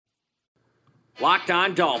Locked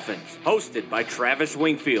On Dolphins, hosted by Travis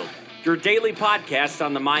Wingfield, your daily podcast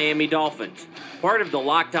on the Miami Dolphins, part of the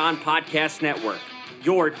Locked On Podcast Network,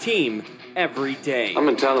 your team every day. I'm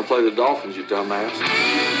in town to play the Dolphins, you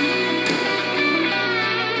dumbass.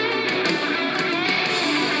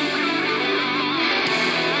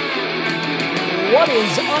 What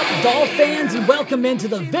is up, Dolphins, and welcome into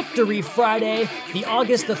the Victory Friday, the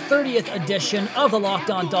August the 30th edition of the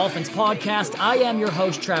Locked On Dolphins podcast. I am your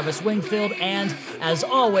host, Travis Wingfield, and as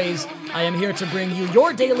always, I am here to bring you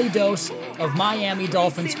your daily dose of Miami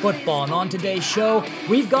Dolphins football. And on today's show,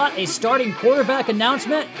 we've got a starting quarterback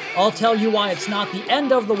announcement. I'll tell you why it's not the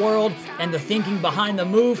end of the world and the thinking behind the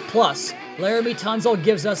move. Plus, Laremy Tunsil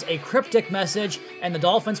gives us a cryptic message, and the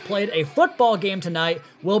Dolphins played a football game tonight.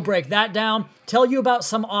 We'll break that down, tell you about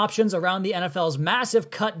some options around the NFL's massive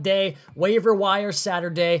cut day, waiver wire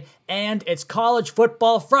Saturday, and it's college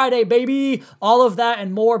football Friday, baby! All of that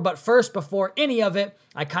and more, but first, before any of it,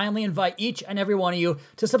 I kindly invite each and every one of you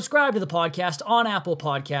to subscribe to the podcast on Apple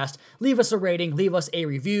Podcast. Leave us a rating, leave us a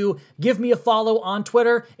review, give me a follow on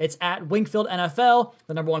Twitter. It's at Wingfield NFL,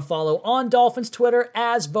 the number one follow on Dolphins Twitter,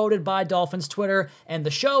 as voted by Dolphins Twitter, and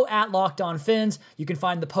the show at Locked On Fins. You can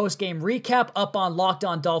find the post-game recap up on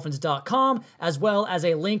LockedOnDolphins.com, as well as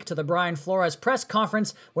a link to the Brian Flores press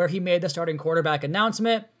conference where he made the starting quarterback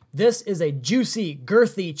announcement. This is a juicy,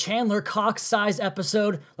 girthy, Chandler Cox-sized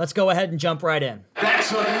episode. Let's go ahead and jump right in.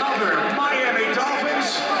 That's another Miami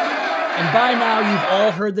Dolphins. And by now, you've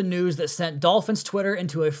all heard the news that sent Dolphins Twitter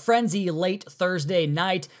into a frenzy late Thursday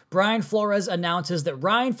night. Brian Flores announces that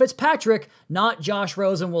Ryan Fitzpatrick, not Josh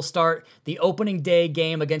Rosen, will start the opening day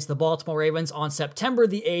game against the Baltimore Ravens on September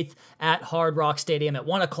the 8th at Hard Rock Stadium at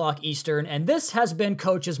 1 o'clock Eastern. And this has been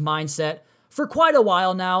Coach's mindset for quite a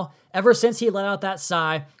while now, ever since he let out that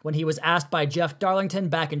sigh when he was asked by Jeff Darlington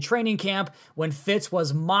back in training camp when Fitz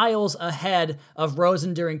was miles ahead of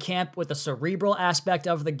Rosen during camp with the cerebral aspect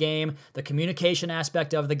of the game, the communication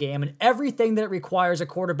aspect of the game, and everything that it requires a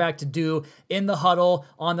quarterback to do in the huddle,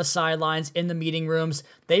 on the sidelines, in the meeting rooms.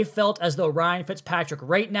 They felt as though Ryan Fitzpatrick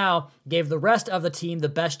right now gave the rest of the team the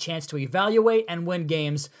best chance to evaluate and win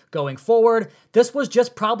games going forward. This was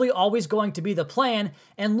just probably always going to be the plan,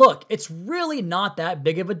 and look, it's really not that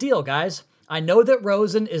big of a deal, guys. I know that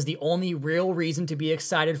Rosen is the only real reason to be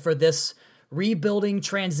excited for this rebuilding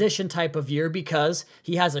transition type of year because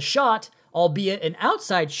he has a shot, albeit an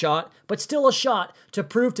outside shot, but still a shot to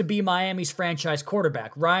prove to be Miami's franchise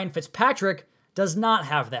quarterback. Ryan Fitzpatrick does not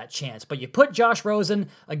have that chance, but you put Josh Rosen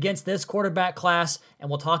against this quarterback class, and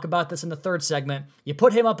we'll talk about this in the third segment. You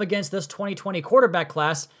put him up against this 2020 quarterback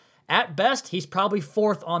class. At best, he's probably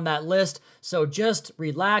fourth on that list, so just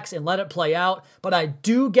relax and let it play out. But I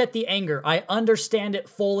do get the anger. I understand it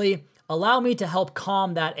fully. Allow me to help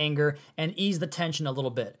calm that anger and ease the tension a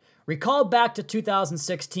little bit. Recall back to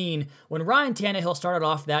 2016 when Ryan Tannehill started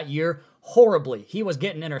off that year horribly. He was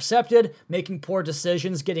getting intercepted, making poor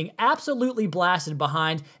decisions, getting absolutely blasted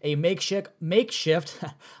behind a makeshift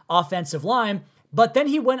offensive line. But then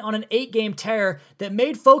he went on an 8-game tear that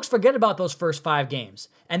made folks forget about those first 5 games.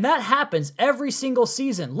 And that happens every single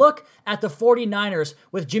season. Look at the 49ers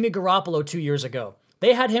with Jimmy Garoppolo 2 years ago.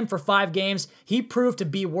 They had him for 5 games. He proved to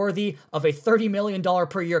be worthy of a $30 million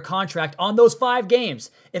per year contract on those 5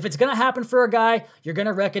 games. If it's going to happen for a guy, you're going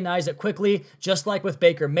to recognize it quickly, just like with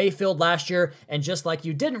Baker Mayfield last year, and just like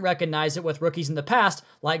you didn't recognize it with rookies in the past,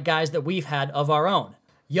 like guys that we've had of our own.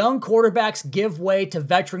 Young quarterbacks give way to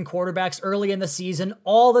veteran quarterbacks early in the season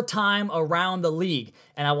all the time around the league.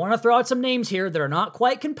 And I want to throw out some names here that are not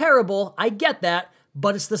quite comparable. I get that,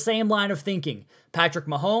 but it's the same line of thinking. Patrick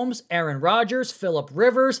Mahomes, Aaron Rodgers, Phillip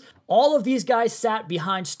Rivers, all of these guys sat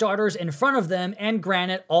behind starters in front of them, and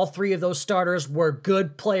granted, all 3 of those starters were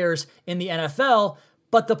good players in the NFL,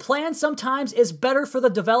 but the plan sometimes is better for the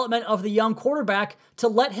development of the young quarterback to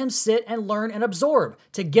let him sit and learn and absorb,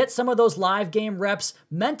 to get some of those live game reps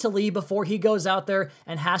mentally before he goes out there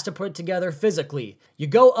and has to put it together physically. You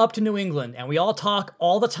go up to New England, and we all talk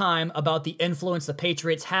all the time about the influence the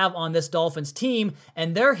Patriots have on this Dolphins team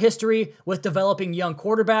and their history with developing young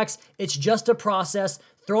quarterbacks. It's just a process.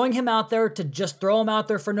 Throwing him out there to just throw him out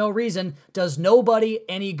there for no reason does nobody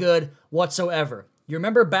any good whatsoever. You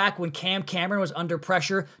remember back when Cam Cameron was under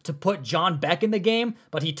pressure to put John Beck in the game,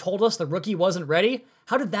 but he told us the rookie wasn't ready?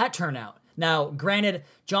 How did that turn out? Now, granted,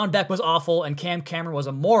 John Beck was awful and Cam Cameron was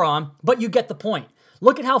a moron, but you get the point.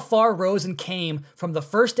 Look at how far Rosen came from the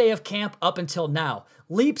first day of camp up until now.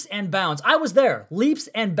 Leaps and bounds. I was there. Leaps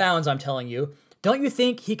and bounds, I'm telling you. Don't you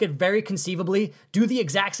think he could very conceivably do the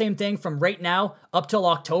exact same thing from right now up till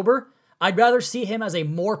October? I'd rather see him as a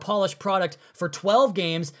more polished product for 12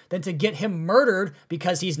 games than to get him murdered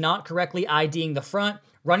because he's not correctly IDing the front,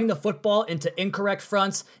 running the football into incorrect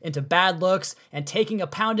fronts, into bad looks, and taking a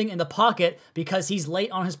pounding in the pocket because he's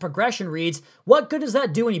late on his progression reads. What good does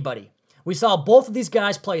that do anybody? We saw both of these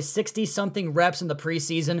guys play 60-something reps in the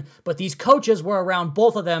preseason, but these coaches were around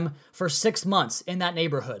both of them for 6 months in that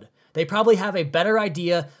neighborhood. They probably have a better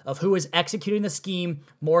idea of who is executing the scheme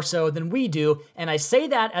more so than we do, and I say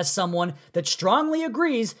that as someone that strongly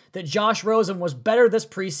agrees that Josh Rosen was better this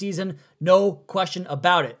preseason, no question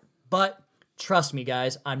about it. But trust me,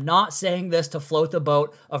 guys, I'm not saying this to float the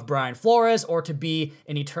boat of Brian Flores or to be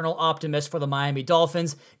an eternal optimist for the Miami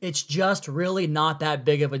Dolphins. It's just really not that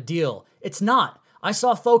big of a deal. It's not. I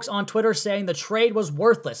saw folks on Twitter saying the trade was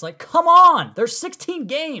worthless. Like, come on, there's 16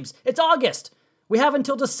 games. It's August. We have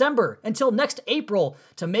until December, until next April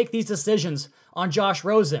to make these decisions on Josh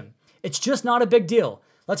Rosen. It's just not a big deal.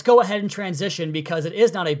 Let's go ahead and transition because it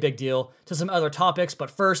is not a big deal to some other topics.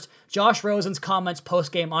 But first, Josh Rosen's comments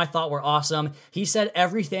post-game I thought were awesome. He said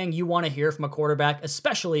everything you want to hear from a quarterback,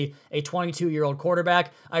 especially a 22-year-old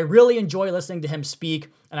quarterback. I really enjoy listening to him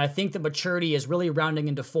speak, and I think that maturity is really rounding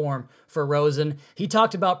into form for Rosen. He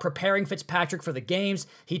talked about preparing Fitzpatrick for the games.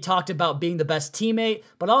 He talked about being the best teammate,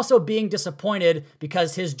 but also being disappointed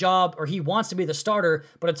because his job, or he wants to be the starter,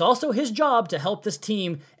 but it's also his job to help this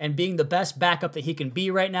team and being the best backup that he can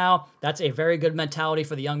be right now. That's a very good mentality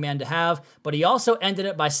for the young man to have. But he also ended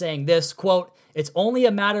it by saying this, quote, "It's only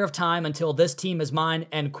a matter of time until this team is mine,"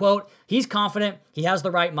 end quote. He's confident. He has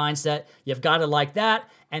the right mindset. You've got to like that.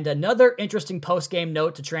 And another interesting post-game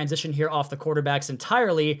note to transition here off the quarterbacks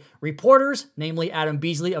entirely, reporters, namely Adam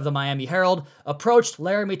Beasley of the Miami Herald, approached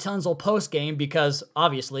Laremy Tunsil post-game because,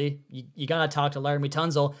 obviously, you got to talk to Laremy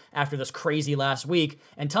Tunsil after this crazy last week.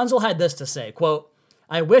 And Tunsil had this to say, quote,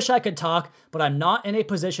 "I wish I could talk, but I'm not in a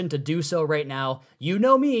position to do so right now. You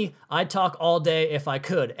know me, I'd talk all day if I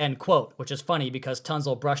could," end quote, which is funny because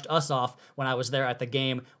Tunsil brushed us off when I was there at the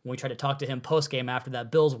game when we tried to talk to him post-game after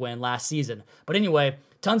that Bills win last season. But anyway,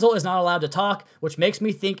 Tunsil is not allowed to talk, which makes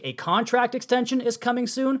me think a contract extension is coming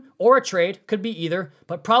soon, or a trade, could be either,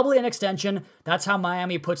 but probably an extension. That's how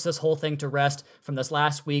Miami puts this whole thing to rest from this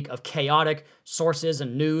last week of chaotic sources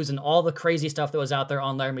and news and all the crazy stuff that was out there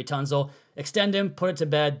on Laremy Tunsil. Extend him, put it to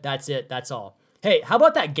bed, that's it, that's all. Hey, how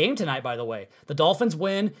about that game tonight, by the way? The Dolphins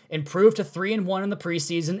win, improve to 3-1 in the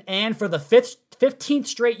preseason, and for the 15th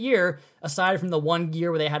straight year, aside from the 1 year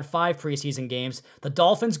where they had 5 preseason games, the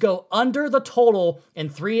Dolphins go under the total in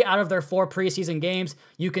 3 out of their 4 preseason games.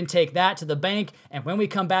 You can take that to the bank, and when we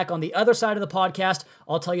come back on the other side of the podcast,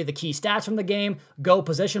 I'll tell you the key stats from the game, go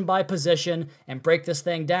position by position, and break this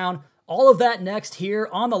thing down. All of that next here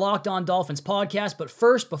on the Locked On Dolphins podcast, but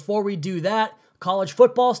first, before we do that, college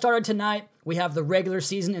football started tonight. We have the regular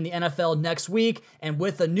season in the NFL next week, and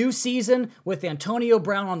with the new season, with Antonio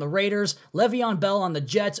Brown on the Raiders, Le'Veon Bell on the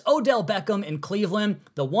Jets, Odell Beckham in Cleveland,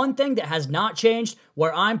 the one thing that has not changed,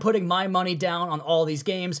 where I'm putting my money down on all these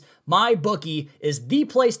games, MyBookie is the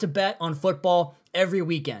place to bet on football every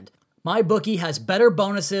weekend. MyBookie has better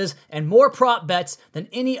bonuses and more prop bets than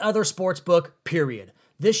any other sportsbook, period.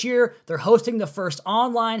 This year, they're hosting the first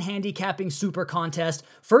online handicapping super contest.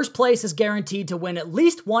 First place is guaranteed to win at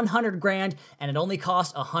least $100,000, and it only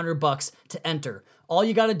costs $100 to enter. All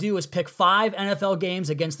you got to do is pick 5 NFL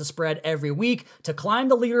games against the spread every week to climb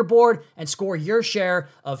the leaderboard and score your share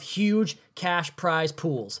of huge cash prize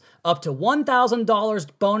pools. Up to $1,000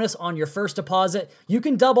 bonus on your first deposit. You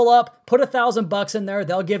can double up, put $1,000 in there.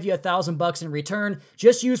 They'll give you $1,000 in return.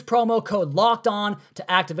 Just use promo code LOCKEDON to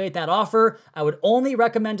activate that offer. I would only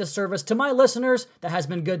recommend a service to my listeners that has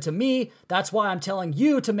been good to me. That's why I'm telling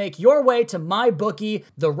you to make your way to MyBookie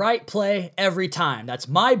the right play every time. That's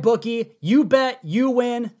MyBookie. You bet, you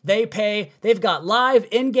win, they pay. They've got live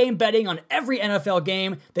in-game betting on every NFL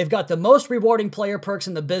game. They've got the most rewarding player perks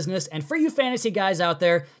in the business. And for you fantasy guys out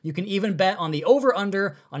there, you can even bet on the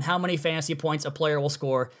over-under on how many fantasy points a player will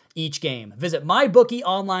score each game. Visit MyBookie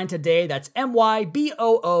online today. That's MyBookie.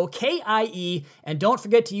 And don't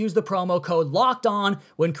forget to use the promo code LOCKEDON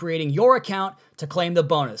when creating your account to claim the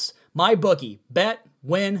bonus. MyBookie. Bet,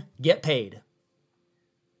 win, get paid.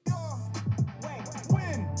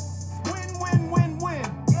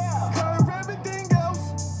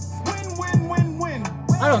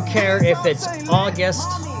 I don't care if it's August,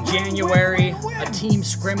 January, a team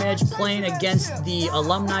scrimmage playing against the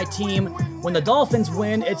alumni team. When the Dolphins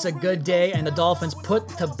win, it's a good day, and the Dolphins put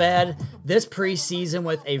to bed this preseason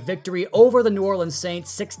with a victory over the New Orleans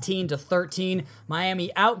Saints, 16-13.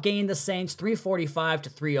 Miami outgained the Saints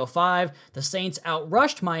 345-305. The Saints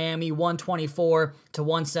outrushed Miami 124-1 to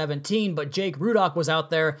 117, but Jake Rudock was out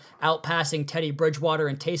there outpassing Teddy Bridgewater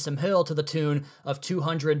and Taysom Hill to the tune of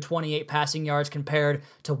 228 passing yards compared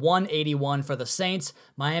to 181 for the Saints.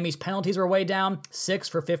 Miami's penalties were way down, 6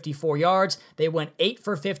 for 54 yards. They went 8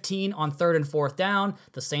 for 15 on 3rd and 4th down.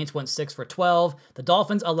 The Saints went 6 for 12. The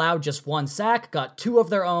Dolphins allowed just 1 sack, got 2 of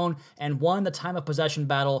their own, and won the time of possession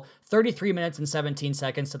battle 33 minutes and 17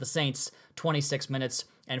 seconds to the Saints, 26 minutes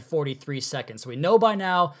and 43 seconds. So we know by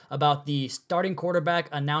now about the starting quarterback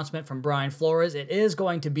announcement from Brian Flores. It is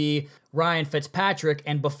going to be Ryan Fitzpatrick.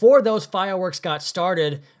 And before those fireworks got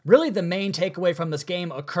started, really the main takeaway from this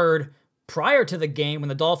game occurred prior to the game when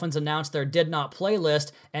the Dolphins announced their did not play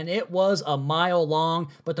list, and it was a mile long,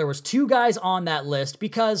 but there was 2 guys on that list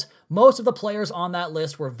because most of the players on that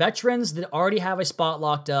list were veterans that already have a spot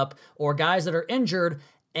locked up or guys that are injured,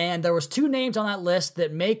 and there was 2 names on that list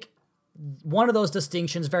that make one of those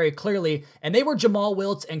distinctions very clearly, and they were Jamal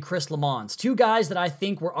Wiltz and Chris Lamons, 2 guys that I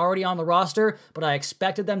think were already on the roster, but I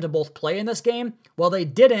expected them to both play in this game. Well, they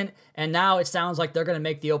didn't, and now it sounds like they're going to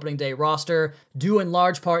make the opening day roster, due in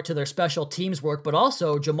large part to their special teams work, but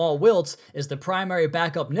also Jamal Wiltz is the primary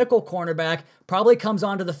backup nickel cornerback, probably comes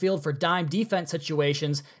onto the field for dime defense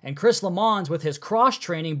situations, and Chris Lamons, with his cross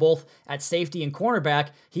training both at safety and cornerback,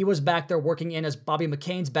 he was back there working in as Bobby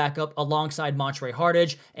McCain's backup alongside Montre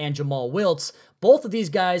Hardage and Jamal Wiltz. Both of these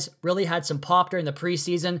guys really had some pop during the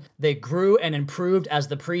preseason. They grew and improved as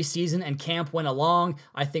the preseason and camp went along.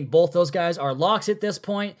 I think both those guys are locks at this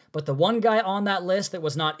point, but the one guy on that list that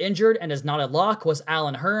was not injured and is not a lock was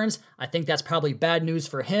Allen Hurns. I think that's probably bad news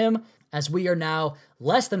for him, as we are now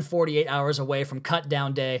less than 48 hours away from cut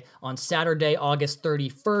down day on Saturday, August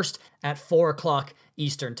 31st at 4 o'clock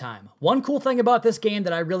Eastern Time. One cool thing about this game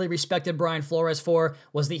that I really respected Brian Flores for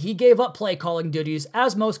was that he gave up play calling duties,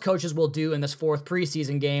 as most coaches will do in this 4th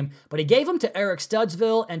preseason game, but he gave them to Eric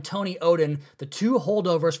Studsville and Tony Oden, the 2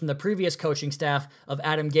 holdovers from the previous coaching staff of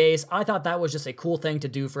Adam Gase. I thought that was just a cool thing to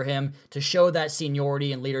do for him, to show that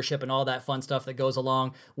seniority and leadership and all that fun stuff that goes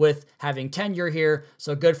along with having tenure here.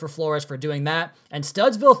 So good for Flores for doing that. And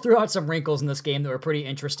Studsville threw out some wrinkles in this game that were pretty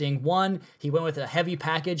interesting. One, he went with a heavy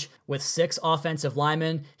package with 6 offensive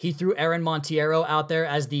linemen. He threw Aaron Monteiro out there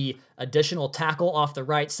as the additional tackle off the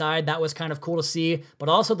right side. That was kind of cool to see, but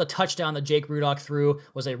also the touchdown that Jake Rudock threw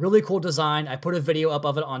was a really cool design. I put a video up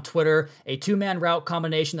of it on Twitter, a 2-man route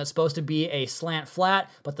combination that's supposed to be a slant flat,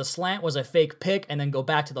 but the slant was a fake pick and then go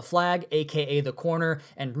back to the flag, aka the corner,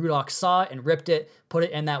 and Rudock saw it and ripped it, put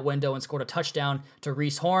it in that window, and scored a touchdown to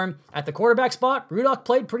Reese Horn. At the quarterback spot, Rudock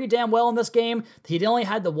played pretty damn well in this game. He only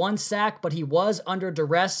had the 1 sack, but he was under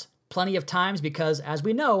duress plenty of times because, as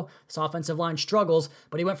we know, this offensive line struggles,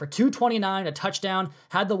 but he went for 229, a touchdown,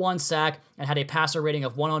 had the 1 sack, and had a passer rating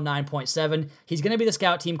of 109.7. He's going to be the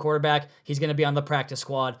scout team quarterback. He's going to be on the practice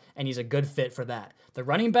squad, and he's a good fit for that. The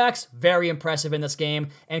running backs, very impressive in this game,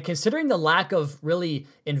 and considering the lack of really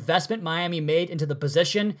investment Miami made into the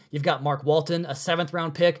position, you've got Mark Walton, a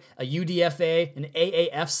 7th-round pick, a UDFA, an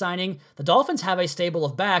AAF signing. The Dolphins have a stable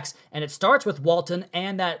of backs, and it starts with Walton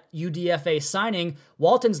and that UDFA signing.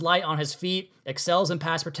 Walton's light on his feet, excels in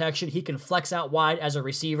pass protection. He can flex out wide as a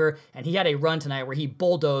receiver, and he had a run tonight where he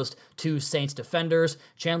bulldozed 2 Saints defenders.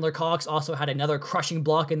 Chandler Cox also had another crushing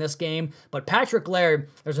block in this game, but Patrick Laird,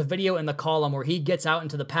 there's a video in the column where he gets out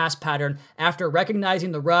into the pass pattern after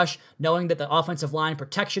recognizing the rush, knowing that the offensive line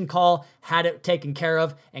protection call had it taken care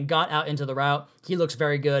of, and got out into the route. He looks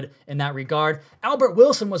very good in that regard. Albert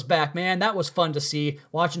Wilson was back, man. That was fun to see,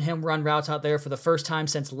 watching him run routes out there for the first time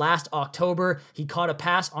since last October. He caught a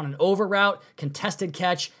pass on an over route, contested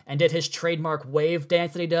catch, and did his trademark wave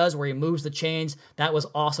dance that he does where he moves the chains. That was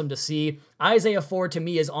awesome to see. Isaiah Ford, to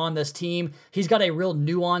me, is on this team. He's got a real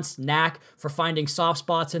nuanced knack for finding soft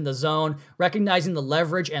spots in the zone, recognizing the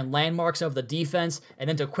leverage and landmarks of the defense, and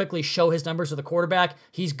then to quickly show his numbers to the quarterback.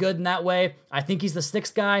 He's good in that way. I think he's the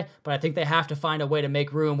 6th guy, but I think they have to find a way to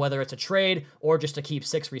make room, whether it's a trade or just to keep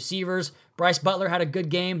 6 receivers. Bryce Butler had a good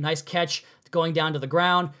game, nice catch going down to the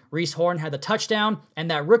ground. Reese Horn had the touchdown,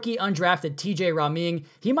 and that rookie undrafted TJ Raming,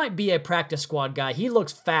 he might be a practice squad guy. He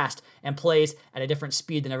looks fast and plays at a different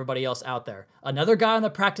speed than everybody else out there. Another guy on the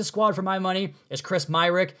practice squad for my money is Chris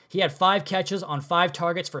Myrick. He had 5 catches on 5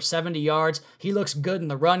 targets for 70 yards. He looks good in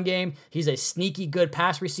the run game. He's a sneaky good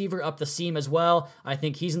pass receiver up the seam as well. I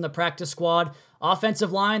think he's in the practice squad.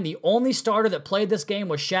 Offensive line, the only starter that played this game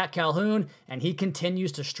was Shaq Calhoun, and he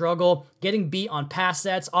continues to struggle, getting beat on pass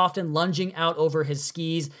sets, often lunging out over his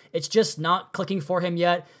skis. It's just not clicking for him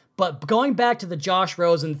yet. But going back to the Josh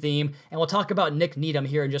Rosen theme, and we'll talk about Nick Needham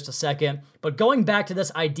here in just a second, but going back to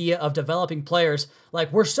this idea of developing players,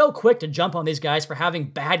 like we're so quick to jump on these guys for having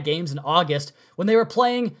bad games in August when they were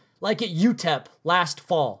playing like at UTEP last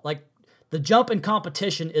fall. Like, the jump in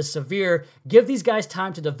competition is severe. Give these guys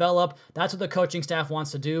time to develop. That's what the coaching staff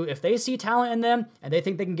wants to do. If they see talent in them and they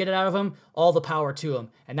think they can get it out of them, all the power to them.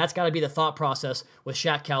 And that's got to be the thought process with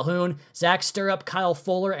Shaq Calhoun. Zach Stirrup, Kyle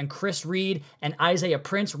Fuller, and Chris Reed and Isaiah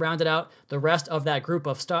Prince rounded out the rest of that group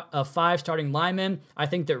of 5 starting linemen. I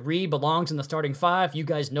think that Reed belongs in the starting 5. You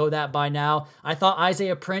guys know that by now. I thought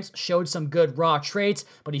Isaiah Prince showed some good raw traits,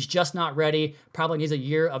 but he's just not ready. Probably needs a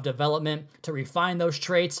year of development to refine those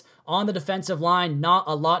traits. On the defensive line, not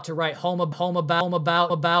a lot to write home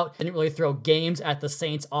about. Didn't really throw games at the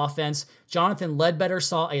Saints offense. Jonathan Ledbetter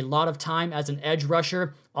saw a lot of time as an edge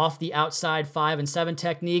rusher off the outside 5 and 7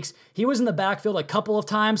 techniques. He was in the backfield a couple of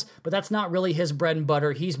times, but that's not really his bread and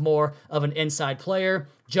butter. He's more of an inside player.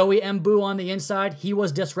 Joey Mbu on the inside, he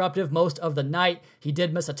was disruptive most of the night. He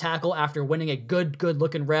did miss a tackle after winning a good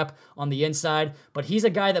looking rep on the inside, but he's a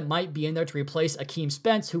guy that might be in there to replace Akeem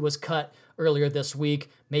Spence, who was cut earlier this week.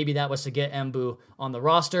 Maybe that was to get Mbu on the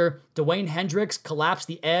roster. Dwayne Hendricks collapsed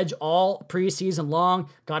the edge all preseason long,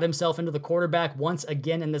 got himself into the quarterback once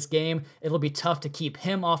again in this game. It'll be tough to keep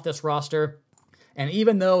him off this roster. And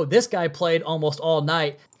even though this guy played almost all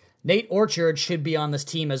night, Nate Orchard should be on this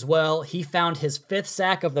team as well. He found his 5th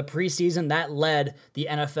sack of the preseason. That led the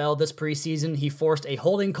NFL this preseason. He forced a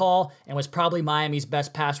holding call and was probably Miami's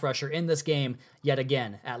best pass rusher in this game yet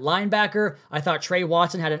again. At linebacker, I thought Trey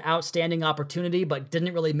Watson had an outstanding opportunity, but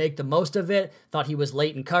didn't really make the most of it. Thought he was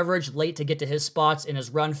late in coverage, late to get to his spots in his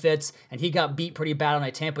run fits, and he got beat pretty bad on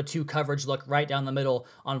a Tampa 2 coverage look right down the middle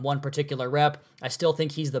on one particular rep. I still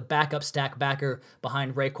think he's the backup stack backer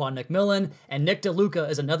behind Raekwon McMillan, and Nick DeLuca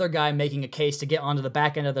is another guy making a case to get onto the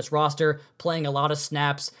back end of this roster, playing a lot of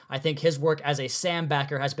snaps. I think his work as a Sam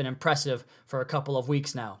backer has been impressive for a couple of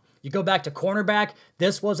weeks now. You go back to cornerback,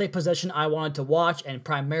 this was a position I wanted to watch, and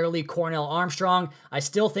primarily Cornell Armstrong. I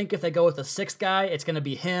still think if they go with the 6th guy, it's going to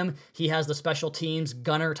be him. He has the special teams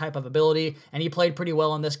gunner type of ability, and he played pretty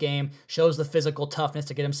well in this game, shows the physical toughness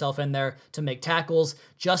to get himself in there to make tackles,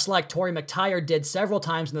 just like Torrey McTyer did several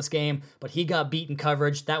times in this game, but he got beat in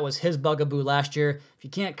coverage. That was his bugaboo last year. If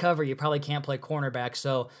you can't cover, you probably can't play cornerback,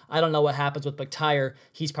 so I don't know what happens with McTyer.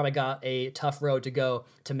 He's probably got a tough road to go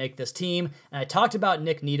to make this team. And I talked about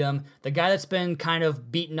Nick Needham, the guy that's been kind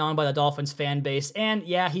of beaten on by the Dolphins fan base, and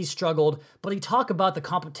yeah, he's struggled, but he talked about the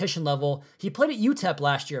competition level. He played at UTEP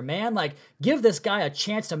last year, man. Like, give this guy a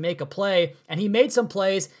chance to make a play, and he made some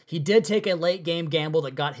plays. He did take a late game gamble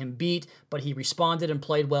that got him beat, but he responded and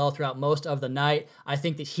played well throughout most of the night. I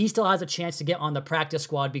think that he still has a chance to get on the practice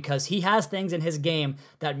squad because he has things in his game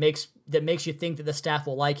that makes you think that the staff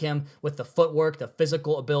will like him with the footwork, the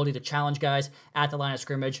physical ability to challenge guys at the line of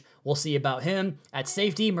scrimmage. We'll see about him. At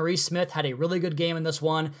safety, Maurice Smith had a really good game in this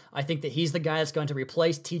one. I think that he's the guy that's going to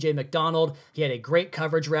replace TJ McDonald. He had a great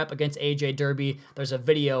coverage rep against AJ Derby. There's a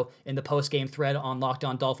video in the post-game thread on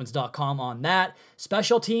LockedOnDolphins.com on that.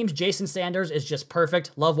 Special teams, Jason Sanders is just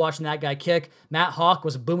perfect. Love watching that guy kick. Matt Hawk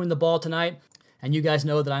was booming the ball tonight. And you guys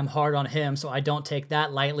know that I'm hard on him, so I don't take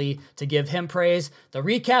that lightly to give him praise. The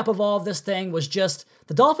recap of all of this thing was just,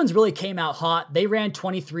 the Dolphins really came out hot. They ran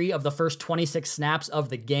 23 of the first 26 snaps of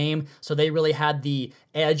the game, so they really had the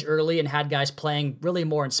edge early and had guys playing really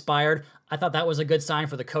more inspired. I thought that was a good sign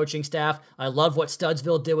for the coaching staff. I love what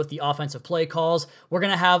Studesville did with the offensive play calls. We're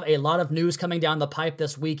going to have a lot of news coming down the pipe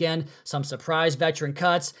this weekend. Some surprise veteran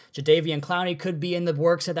cuts. Jadeveon Clowney could be in the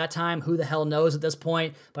works at that time. Who the hell knows at this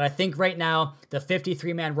point? But I think right now, the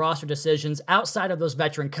 53-man roster decisions outside of those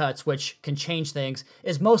veteran cuts, which can change things,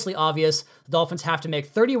 is mostly obvious. The Dolphins have to make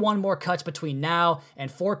 31 more cuts between now and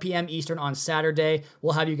 4 p.m. Eastern on Saturday.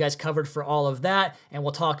 We'll have you guys covered for all of that, and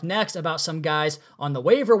we'll talk next about some guys on the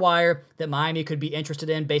waiver wire that Miami could be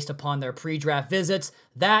interested in based upon their pre-draft visits.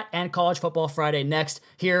 That and College Football Friday next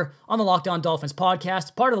here on the Locked On Dolphins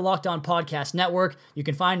podcast, part of the Locked On Podcast Network. You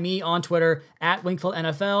can find me on Twitter at Wingfield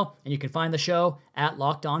NFL, and you can find the show at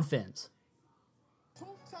Locked On Fins.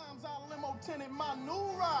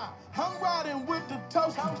 I'm riding with the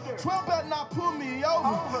toaster. 12 better not pull me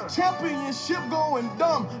over. Championship going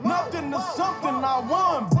dumb. Nothing to something I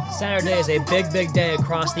won. Saturday is a big day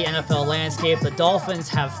across the NFL landscape. The Dolphins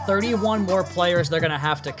have 31 more players they're going to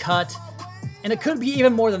have to cut. And it could be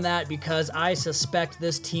even more than that because I suspect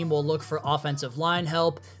this team will look for offensive line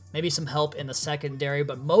help. maybe some help in the secondary,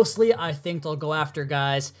 but mostly I think they'll go after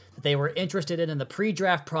guys that they were interested in the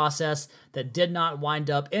pre-draft process that did not wind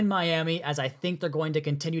up in Miami, as I think they're going to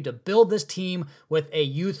continue to build this team with a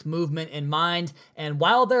youth movement in mind. And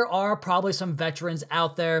while there are probably some veterans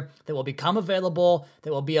out there that will become available,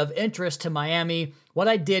 that will be of interest to Miami, what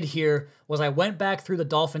I did here was I went back through the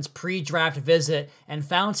Dolphins pre-draft visit and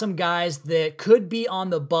found some guys that could be on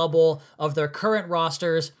the bubble of their current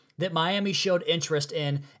rosters that Miami showed interest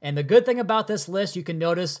in. And the good thing about this list, you can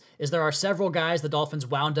notice, is there are several guys the Dolphins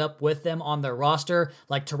wound up with them on their roster,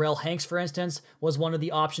 like Terrell Hanks, for instance, was one of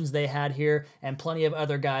the options they had here, and plenty of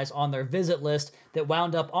other guys on their visit list that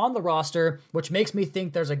wound up on the roster, which makes me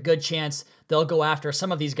think there's a good chance they'll go after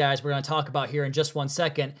some of these guys we're going to talk about here in just 1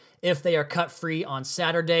 second if they are cut free on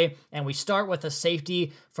Saturday. And we start with a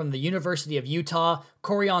safety from the University of Utah,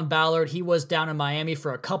 Corian Ballard. He was down in Miami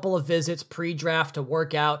for a couple of visits pre-draft to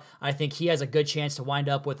work out. I think he has a good chance to wind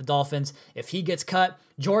up with the Dolphins if he gets cut.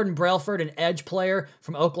 Jordan Brailford, an edge player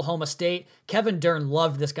from Oklahoma State. Kevin Dern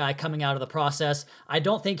loved this guy coming out of the process. I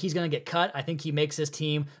don't think he's going to get cut. I think he makes his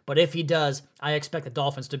team, but if he does, I expect the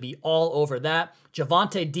Dolphins to be all over that.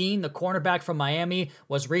 Javonte Dean, the cornerback from Miami,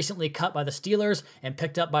 was recently cut by the Steelers and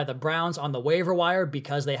picked up by the Browns on the waiver wire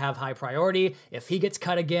because they have high priority. If he gets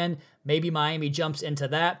cut again, maybe Miami jumps into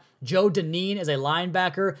that. Joe Dineen is a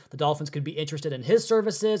linebacker. The Dolphins could be interested in his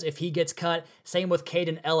services if he gets cut. Same with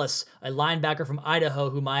Caden Ellis, a linebacker from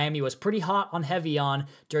Idaho who Miami was pretty hot on heavy on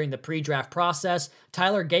during the pre-draft process.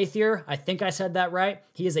 Tyler Gaither, I think I said that right.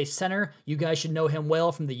 He is a center. You guys should know him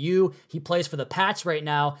well from the U. He plays for the Pats right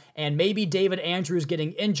now, and maybe David Andrews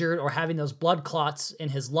getting injured or having those blood clots in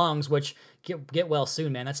his lungs, which get well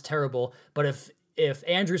soon, man. That's terrible. But if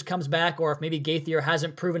Andrews comes back, or if maybe Gaither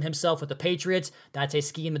hasn't proven himself with the Patriots, that's a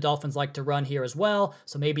scheme the Dolphins like to run here as well,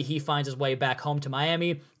 so maybe he finds his way back home to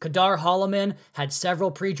Miami. Kadar Holloman had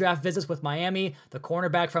several pre-draft visits with Miami. The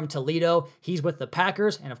cornerback from Toledo, he's with the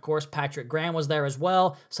Packers, and of course Patrick Graham was there as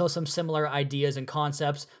well, so some similar ideas and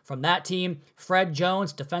concepts from that team. Fred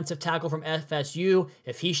Jones, defensive tackle from FSU,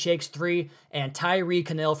 if he shakes free, and Tyree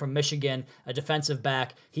Cannell from Michigan, a defensive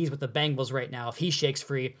back, he's with the Bengals right now. If he shakes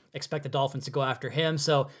free, expect the Dolphins to go after him.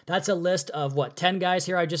 So that's a list of 10 guys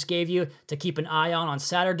here I just gave you to keep an eye on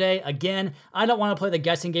Saturday. Again, I don't want to play the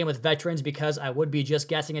guessing game with veterans because I would be just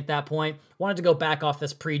guessing at that point. Wanted to go back off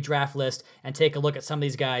this pre-draft list and take a look at some of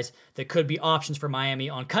these guys that could be options for Miami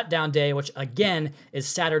on cutdown day, which again is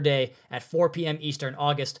Saturday at 4 p.m. Eastern,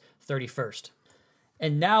 August 31st.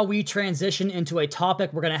 And now we transition into a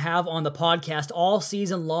topic we're going to have on the podcast all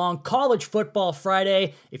season long, College Football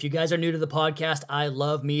Friday. If you guys are new to the podcast, I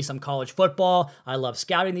love me some college football. I love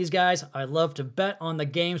scouting these guys. I love to bet on the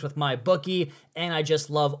games with my bookie, and I just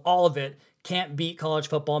love all of it. Can't beat college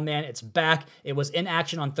football, man. It's back. It was in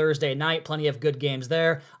action on Thursday night. Plenty of good games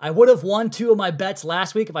there. I would have won 2 of my bets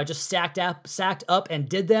last week if I just sacked up and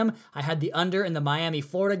did them. I had the under in the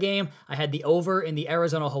Miami-Florida game. I had the over in the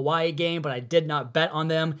Arizona-Hawaii game, but I did not bet on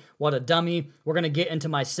them. What a dummy. We're going to get into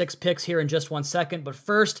my 6 picks here in just 1 second, but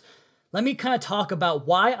first, let me kind of talk about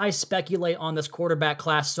why I speculate on this quarterback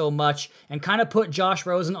class so much and kind of put Josh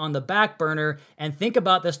Rosen on the back burner and think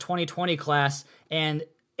about this 2020 class. And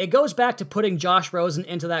it goes back to putting Josh Rosen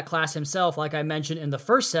into that class himself, like I mentioned in the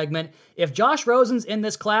first segment. If Josh Rosen's in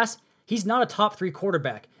this class, he's not a top 3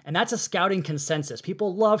 quarterback, and that's a scouting consensus.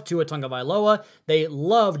 People love Tua Tagovailoa, they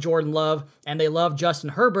love Jordan Love, and they love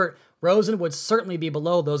Justin Herbert. Rosen would certainly be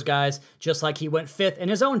below those guys, just like he went 5th in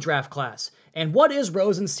his own draft class. And what is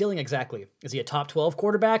Rosen's ceiling exactly? Is he a top 12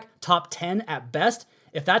 quarterback? Top 10 at best?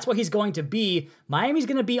 If that's what he's going to be, Miami's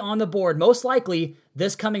going to be on the board, most likely,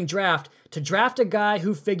 this coming draft, to draft a guy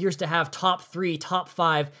who figures to have top 3, top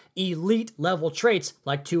 5 elite level traits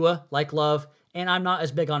like Tua, like Love, and I'm not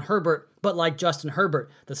as big on Herbert, but like Justin Herbert.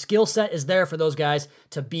 The skill set is there for those guys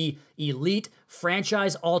to be elite,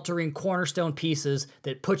 franchise-altering cornerstone pieces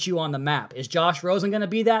that put you on the map. Is Josh Rosen going to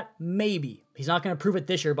be that? Maybe. He's not going to prove it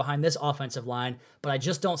this year behind this offensive line, but I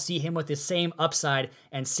just don't see him with the same upside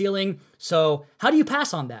and ceiling. So how do you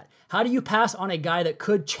pass on that? How do you pass on a guy that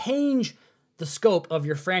could change the scope of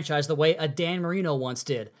your franchise the way a Dan Marino once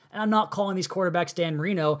did? And I'm not calling these quarterbacks Dan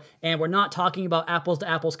Marino, and we're not talking about apples to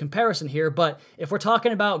apples comparison here, but if we're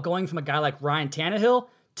talking about going from a guy like Ryan Tannehill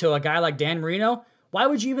to a guy like Dan Marino, why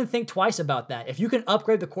would you even think twice about that? If you can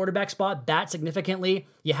upgrade the quarterback spot that significantly,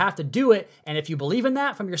 you have to do it, and if you believe in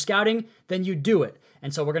that from your scouting, then you do it.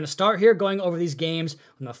 And so we're going to start here going over these games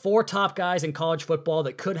from the 4 top guys in college football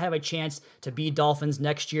that could have a chance to be Dolphins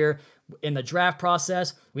next year in the draft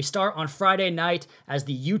process. We start on Friday night as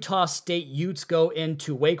the Utah State Utes go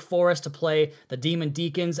into Wake Forest to play the Demon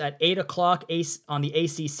Deacons at 8 o'clock on the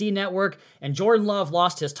ACC network. And Jordan Love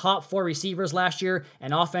lost his top 4 receivers last year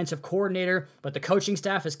and offensive coordinator, but the coaching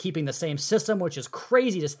staff is keeping the same system, which is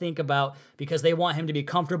crazy to think about because they want him to be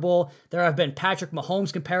comfortable. There have been Patrick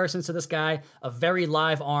Mahomes comparisons to this guy, a very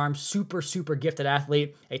live arm, super gifted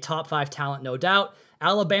athlete, a top 5 talent, no doubt.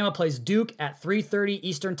 Alabama plays Duke at 3:30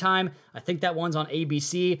 Eastern Time. I think that one's on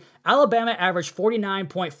ABC. Alabama averaged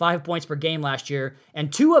 49.5 points per game last year,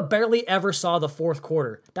 and Tua barely ever saw the fourth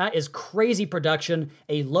quarter. That is crazy production,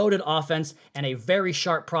 a loaded offense, and a very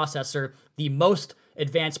sharp processor, the most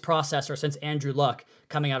advanced processor since Andrew Luck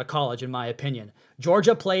coming out of college, in my opinion.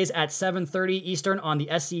 Georgia plays at 7:30 Eastern on the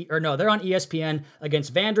they're on ESPN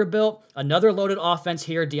against Vanderbilt. Another loaded offense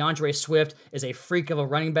here. DeAndre Swift is a freak of a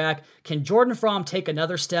running back. Can Jordan Fromm take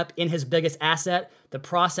another step in his biggest asset, the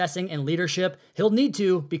processing and leadership? He'll need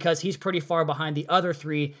to because he's pretty far behind the other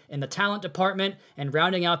 3 in the talent department. And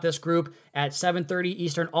rounding out this group at 7:30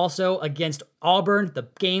 Eastern also against Auburn, the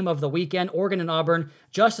game of the weekend, Oregon and Auburn.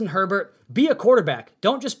 Justin Herbert, be a quarterback.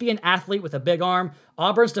 Don't just be an athlete with a big arm.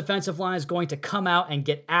 Auburn's defensive line is going to come out and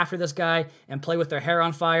get after this guy and play with their hair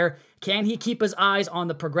on fire. Can he keep his eyes on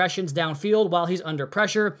the progressions downfield while he's under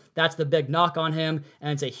pressure? That's the big knock on him,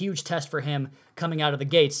 and it's a huge test for him coming out of the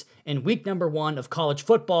gates in week number 1 of college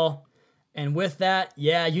football. And with that,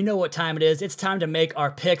 yeah, you know what time it is. It's time to make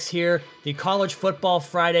our picks here. The College Football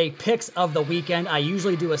Friday picks of the weekend. I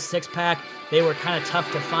usually do a 6-pack. They were kind of tough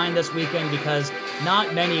to find this weekend because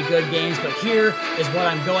not many good games, but here is what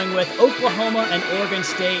I'm going with. Oklahoma and Oregon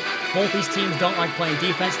State. Both these teams don't like playing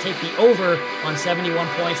defense. Take the over on 71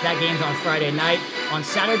 points. That game's on Friday night. On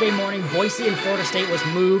Saturday morning, Boise and Florida State was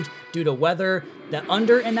moved due to weather. The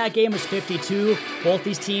under in that game was 52. Both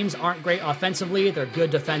these teams aren't great offensively. They're good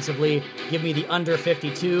defensively. Give me the under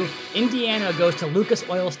 52. Indiana goes to Lucas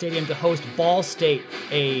Oil Stadium to host Ball State.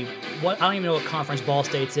 I don't even know what conference Ball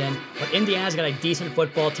State's in, but Indiana's got a decent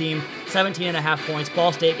football team. 17.5 points.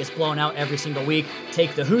 Ball State gets blown out every single week.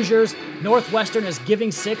 Take the Hoosiers. Northwestern is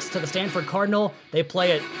giving 6 to the Stanford Cardinal. They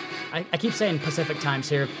play at, I keep saying Pacific times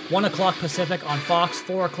here, 1 o'clock Pacific on Fox,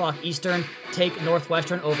 4 o'clock Eastern. Take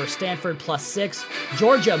Northwestern over Stanford plus 6.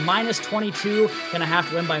 Georgia minus 22. Gonna have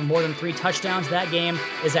to win by more than 3 touchdowns. That game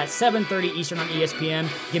is at 7:30 Eastern on ESPN.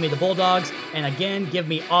 Give me the Bulldogs. And again, give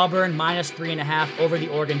me Auburn minus 3.5 over the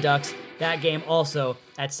Oregon Ducks. That game also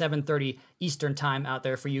at 7:30 Eastern time out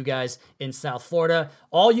there for you guys in South Florida.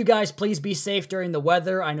 All you guys, please be safe during the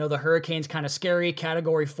weather. I know the hurricane's kind of scary.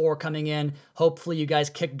 Category 4 coming in. Hopefully you guys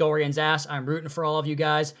kick Dorian's ass. I'm rooting for all of you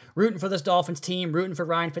guys. Rooting for this Dolphins team. Rooting for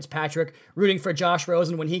Ryan Fitzpatrick. Rooting for Josh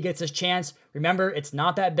Rosen when he gets his chance. Remember, it's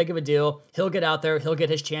not that big of a deal. He'll get out there. He'll get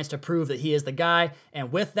his chance to prove that he is the guy.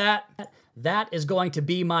 And with that is going to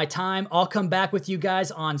be my time. I'll come back with you guys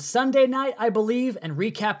on Sunday night, I believe, and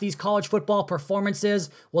recap these college football performances.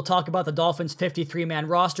 We'll talk about the Dolphins' 53-man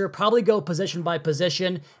roster, probably go position by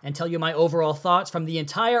position, and tell you my overall thoughts from the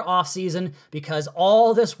entire offseason, because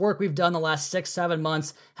all this work we've done the last 6-7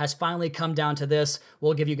 months has finally come down to this.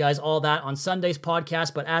 We'll give you guys all that on Sunday's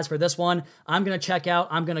podcast, but as for this one, I'm going to check out.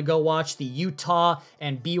 I'm going to go watch the Utah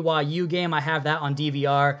and BYU game. I have that on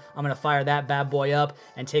DVR. I'm going to fire that bad boy up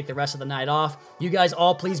and take the rest of the night off. You guys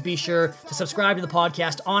all please be sure to subscribe to the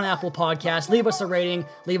podcast on Apple Podcasts. Leave us a rating,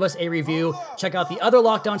 leave us a review. Check out the other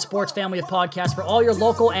Locked On Sports family of podcasts for all your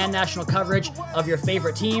local and national coverage of your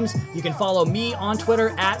favorite teams. You can follow me on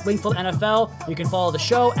Twitter at Wingfield NFL. You can follow the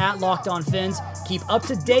show at Locked On Fins. Keep up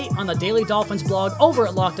to date on the Daily Dolphins blog over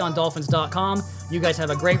at LockedOnDolphins.com. You guys have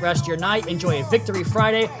a great rest of your night. Enjoy a Victory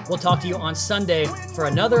Friday. We'll talk to you on Sunday for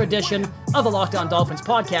another edition of the Locked On Dolphins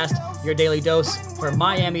podcast, your daily dose for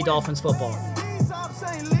Miami Dolphins football.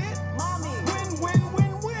 Win, win,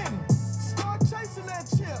 win, win. Start chasing that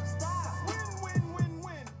chips.